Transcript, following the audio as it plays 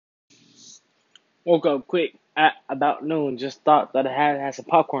Woke up quick at about noon. Just thought that I had to have some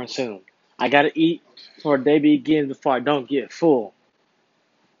popcorn soon. I gotta eat before the day begins before I don't get full.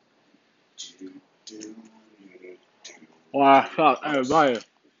 What's up, everybody?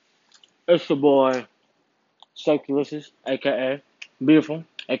 It's the boy, Succulus, aka Beautiful,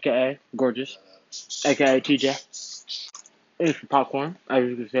 aka Gorgeous, aka TJ. It's for popcorn, as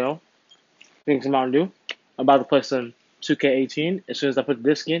you can tell. Drinking some Mountain Dew. About to play some 2K18 as soon as I put the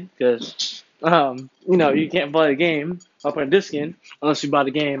disc in, because you can't play the game by putting a disc in unless you buy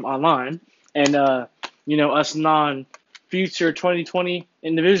the game online. And us non-future 2020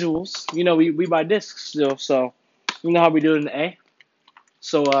 individuals, we buy discs still, so you know how we do it in the A.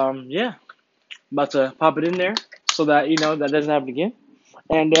 So yeah, about to pop it in there so that that doesn't happen again.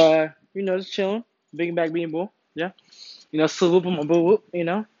 And just chilling, big back being bull. Yeah, salute on my boo.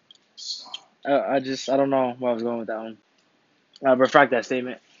 I don't know where I was going with that one. Refract that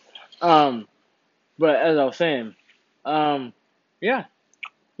statement. Um, but as I was saying, um, yeah,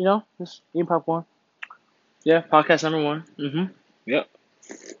 just eating popcorn. Yeah, podcast number one. Yep.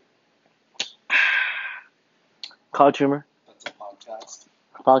 College humor That's a podcast.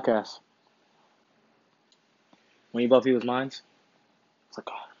 podcast. When you blow people's minds, it's like,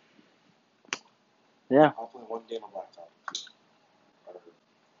 yeah. I'll play one game on laptop,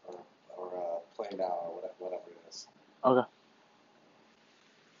 or play now, or whatever it is. Okay.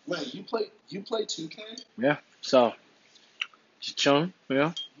 Wait, you play 2K? Yeah. So, just chilling. You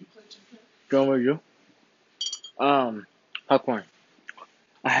play 2K? Going with you. Popcorn.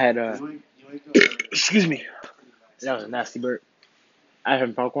 I had You ain't gonna excuse me. pretty nice. That was a nasty burp. I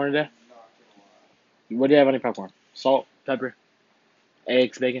had popcorn today. I'm not gonna lie. What do you have on your popcorn? Salt, pepper,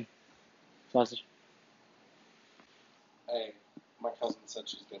 eggs, bacon, sausage. Hey, my cousin said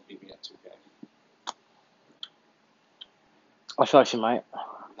she's gonna beat me at 2K. I feel like she might.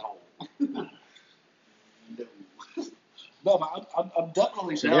 No. No. No, but I'm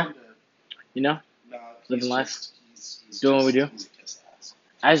definitely So, down yeah. to. You know, Nah, living he's life, just he's doing what we just do. he's a kiss ass.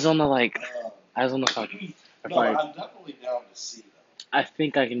 I just don't know, like, Um, I just don't know if I can. If no, I, I'm definitely down to see though. I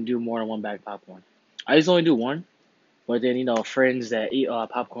think I can do more than one bag of popcorn. I just only do one, but then friends that eat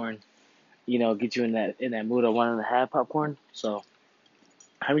popcorn, get you in that mood of wanting to have popcorn. So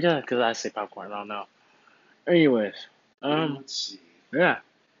how many times? Because I say popcorn, I don't know. Anyways, um, Let's see. yeah.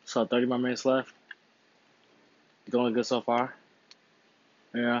 So 30 more minutes left. Going good so far.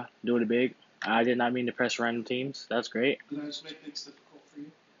 Yeah, doing it big. I did not mean to press random teams. That's great. Did I just make things difficult for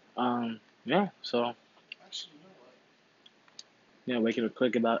you? Yeah. So Actually, you know what? yeah, waking up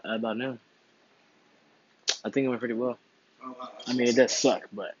quick about noon. I think it went pretty well. Oh wow, I that's mean, it awesome. does suck,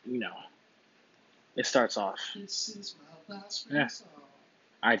 but it starts off. This is my last Yeah. song.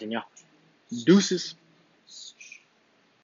 All right, then, y'all. Deuces.